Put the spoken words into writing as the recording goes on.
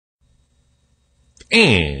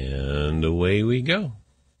And away we go.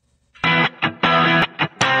 Hey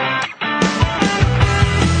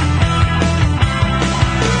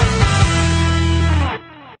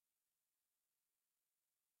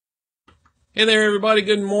there, everybody.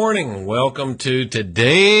 Good morning. Welcome to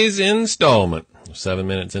today's installment of 7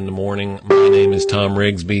 Minutes in the Morning. My name is Thom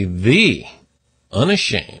Rigsby, the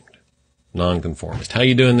Unashamed Non-Conformist. How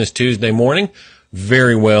you doing this Tuesday morning?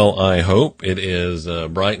 Very well, I hope. It is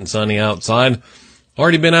bright and sunny outside.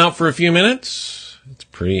 Already been out for a few minutes.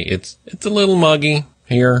 It's a little muggy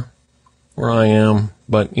here where I am,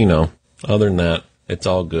 but other than that, it's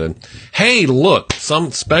all good. Hey, look,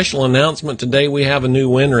 some special announcement today. We have a new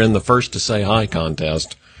winner in the First to Say Hi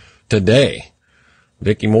contest today.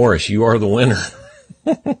 Vicki Morris, you are the winner.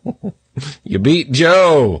 You beat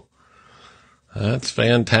Joe. That's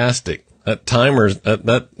fantastic. That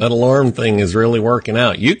that alarm thing is really working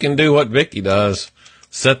out. You can do what Vicki does.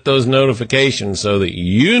 Set those notifications so that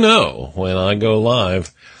you know when I go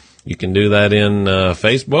live. You can do that in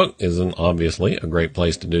Facebook, isn't obviously a great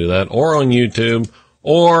place to do that, or on YouTube,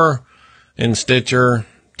 or in Stitcher,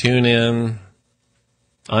 TuneIn,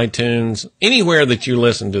 iTunes, anywhere that you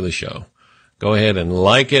listen to the show. Go ahead and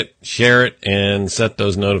like it, share it, and set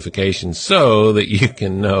those notifications so that you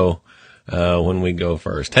can know when we go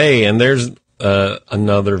first. Hey, and there's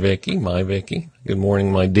another Vicki, my Vicki. Good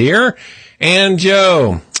morning, my dear. And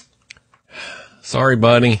Joe, sorry,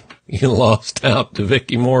 buddy. You lost out to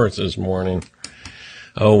Vicki Morris this morning.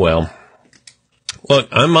 Oh, well. Look,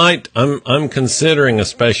 I'm considering a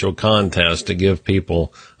special contest to give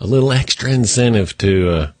people a little extra incentive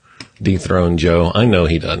to dethrone Joe. I know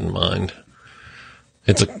he doesn't mind.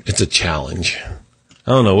 It's a challenge. I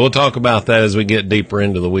don't know. We'll talk about that as we get deeper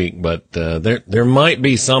into the week, but there might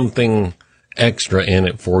be something extra in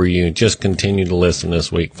it for you. Just continue to listen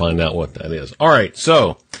this week. Find out what that is. All right.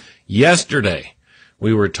 So yesterday,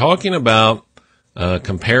 we were talking about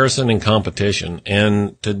comparison and competition,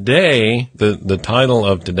 and today, the title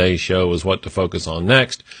of today's show is What to Focus on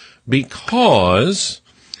Next, because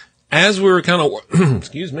as we were kind of,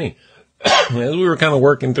 excuse me, as we were kind of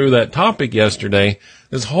working through that topic yesterday,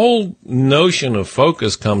 this whole notion of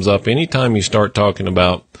focus comes up anytime you start talking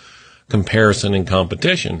about comparison and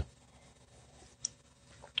competition.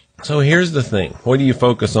 So here's the thing. What do you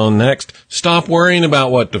focus on next? Stop worrying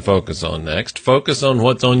about what to focus on next. Focus on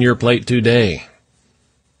what's on your plate today.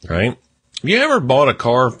 Right? Have you ever bought a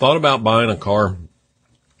car, thought about buying a car,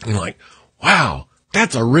 and like, wow,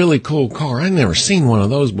 that's a really cool car. I've never seen one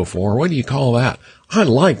of those before. What do you call that? I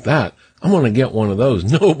like that. I'm going to get one of those.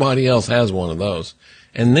 Nobody else has one of those.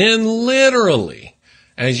 And then literally,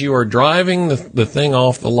 as you are driving the thing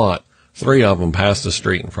off the lot, 3 of them pass the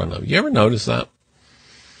street in front of you. You ever notice that?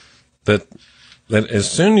 That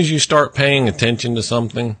as soon as you start paying attention to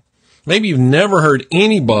something, maybe you've never heard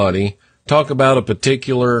anybody talk about a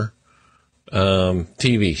particular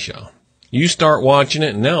TV show. You start watching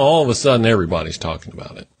it, and now all of a sudden everybody's talking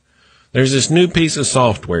about it. There's this new piece of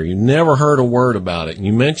software. You never heard a word about it, and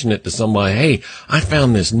you mention it to somebody. Hey, I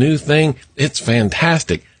found this new thing. It's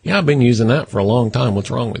fantastic. Yeah, I've been using that for a long time. What's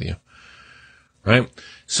wrong with you? Right?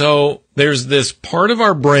 So there's this part of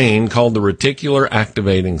our brain called the reticular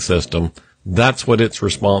activating system. That's what it's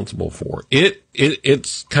responsible for.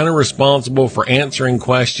 It's kind of responsible for answering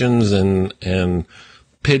questions and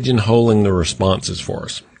pigeonholing the responses for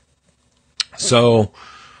us. So,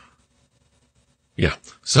 yeah.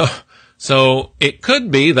 So it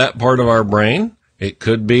could be that part of our brain. It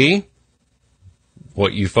could be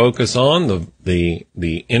what you focus on,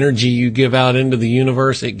 the energy you give out into the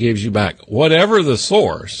universe, it gives you back. Whatever the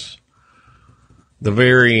source, the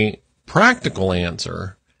very practical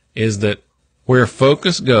answer is that where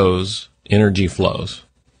focus goes, energy flows.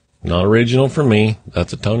 Not original for me.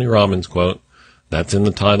 That's a Tony Robbins quote. That's in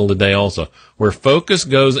the title today also. Where focus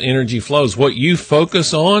goes, energy flows. What you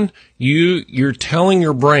focus on, you're telling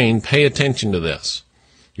your brain, pay attention to this.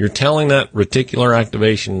 You're telling that reticular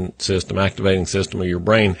activating system of your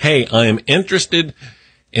brain, hey, I am interested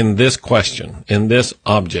in this question, in this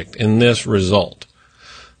object, in this result.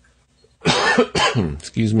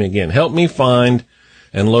 Excuse me again. Help me find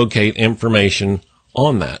and locate information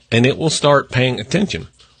on that. And it will start paying attention.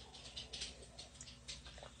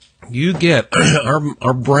 You get,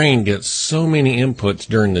 our brain gets so many inputs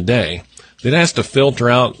during the day that it has to filter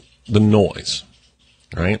out the noise,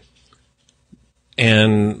 right?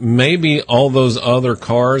 And maybe all those other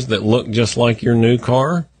cars that look just like your new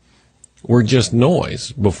car were just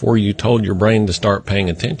noise before you told your brain to start paying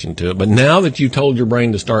attention to it. But now that you told your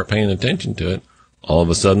brain to start paying attention to it, all of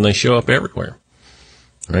a sudden they show up everywhere,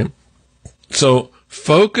 right? So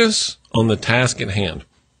focus on the task at hand.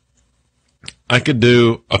 I could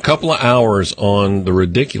do a couple of hours on the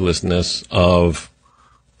ridiculousness of,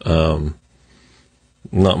 not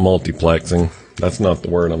multiplexing. That's not the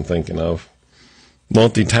word I'm thinking of.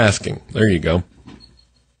 Multitasking. There you go.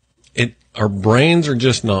 Our brains are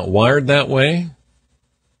just not wired that way.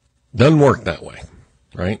 Doesn't work that way,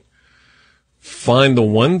 right? Find the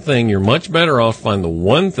one thing. You're much better off. Find the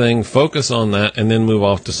one thing, focus on that, and then move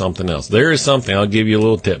off to something else. There is something. I'll give you a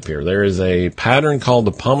little tip here. There is a pattern called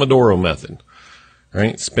the Pomodoro method,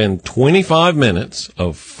 right? Spend 25 minutes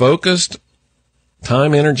of focused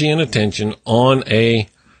time, energy, and attention on a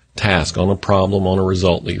task, on a problem, on a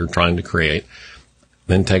result that you're trying to create.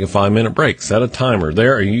 Then take a 5-minute break. Set a timer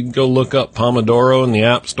there, or you can go look up Pomodoro in the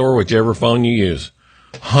App Store, whichever phone you use.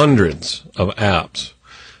 Hundreds of apps,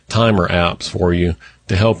 timer apps for you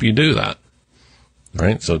to help you do that.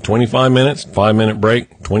 Right? So 25 minutes, 5-minute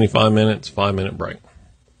break, 25 minutes, 5-minute break.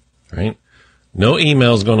 Right? No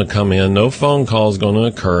email is going to come in. No phone call is going to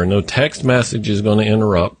occur. No text message is going to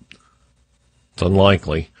interrupt. It's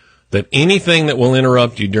unlikely that anything that will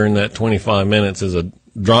interrupt you during that 25 minutes is a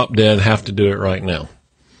drop dead, have to do it right now.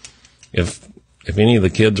 If any of the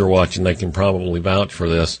kids are watching, they can probably vouch for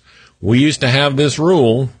this. We used to have this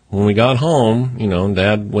rule when we got home,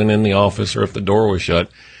 Dad went in the office or if the door was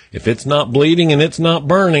shut. If it's not bleeding and it's not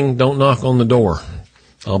burning, don't knock on the door.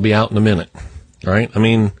 I'll be out in a minute. Right? I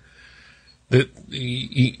mean,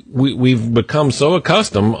 we've become so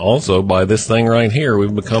accustomed also by this thing right here.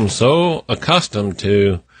 We've become so accustomed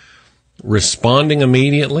to responding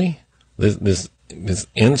immediately. This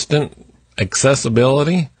instant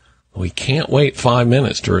accessibility. We can't wait 5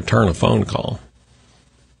 minutes to return a phone call.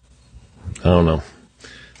 I don't know.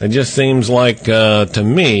 It just seems like, to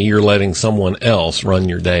me, you're letting someone else run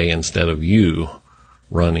your day instead of you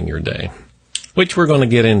running your day, which we're going to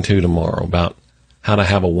get into tomorrow about how to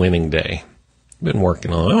have a winning day. Been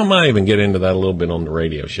working on it. I might even get into that a little bit on the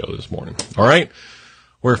radio show this morning. All right.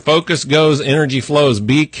 Where focus goes, energy flows.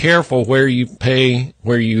 Be careful where you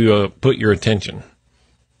put your attention,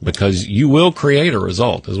 because you will create a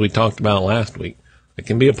result, as we talked about last week. It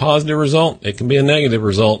can be a positive result. It can be a negative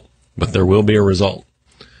result, but there will be a result.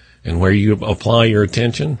 And where you apply your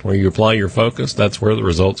attention, where you apply your focus, that's where the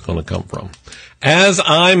result's going to come from. As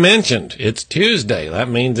I mentioned, it's Tuesday. That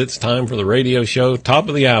means it's time for the radio show, top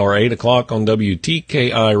of the hour, 8 o'clock on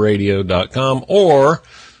WTKIRadio.com or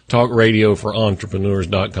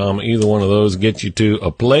TalkRadioForEntrepreneurs.com. Either one of those gets you to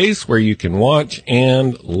a place where you can watch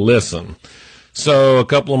and listen. So a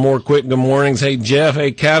couple of more quick good mornings. Hey, Jeff.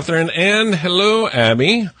 Hey, Catherine. And hello,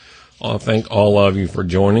 Abby. I thank all of you for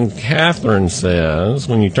joining. Catherine says,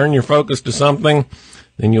 when you turn your focus to something,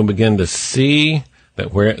 then you'll begin to see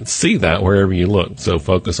that wherever you look. So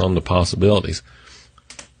focus on the possibilities.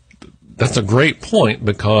 That's a great point,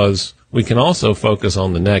 because we can also focus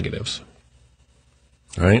on the negatives.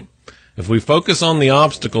 Right? If we focus on the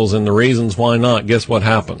obstacles and the reasons why not, guess what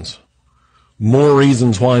happens? More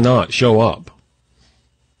reasons why not show up.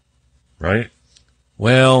 Right?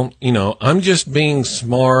 Well, I'm just being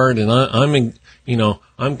smart, and I'm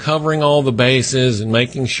covering all the bases and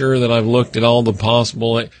making sure that I've looked at all the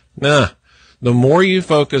possible. The more you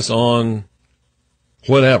focus on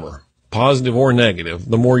whatever, positive or negative,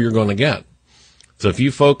 the more you're going to get. So if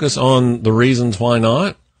you focus on the reasons why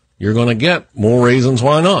not, you're going to get more reasons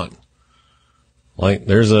why not. Like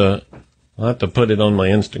I'll have to put it on my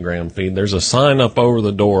Instagram feed. There's a sign up over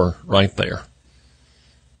the door right there.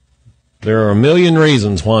 There are a million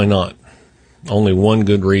reasons why not. Only one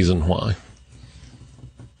good reason why.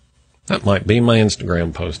 That might be my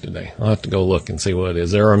Instagram post today. I'll have to go look and see what it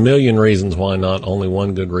is. There are a million reasons why not. Only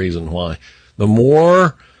one good reason why. The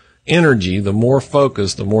more energy, the more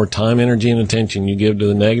focus, the more time, energy, and attention you give to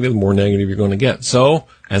the negative, the more negative you're going to get. So,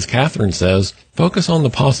 as Catherine says, focus on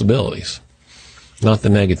the possibilities, not the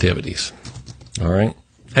negativities. All right?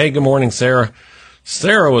 Hey, good morning, Sarah.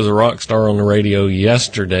 Sarah was a rock star on the radio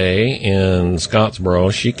yesterday in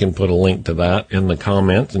Scottsboro. She can put a link to that in the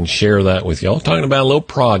comments and share that with y'all. Talking about a little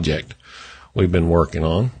project we've been working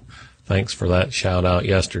on. Thanks for that shout out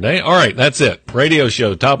yesterday. All right, that's it. Radio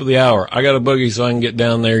show, top of the hour. I got a boogie so I can get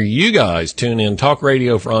down there. You guys tune in.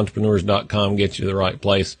 TalkRadioForEntrepreneurs.com gets you to the right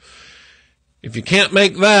place. If you can't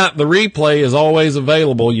make that, the replay is always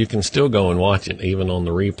available. You can still go and watch it even on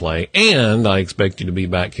the replay. And I expect you to be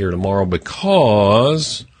back here tomorrow,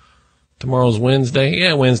 because tomorrow's Wednesday.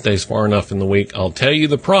 Yeah, Wednesday's far enough in the week. I'll tell you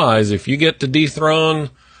the prize. If you get to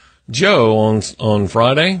dethrone Joe on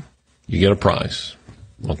Friday, you get a prize.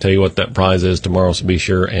 I'll tell you what that prize is tomorrow, so be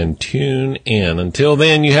sure and tune in. Until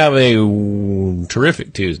then, you have a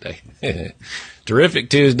terrific Tuesday.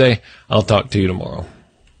 Terrific Tuesday. I'll talk to you tomorrow.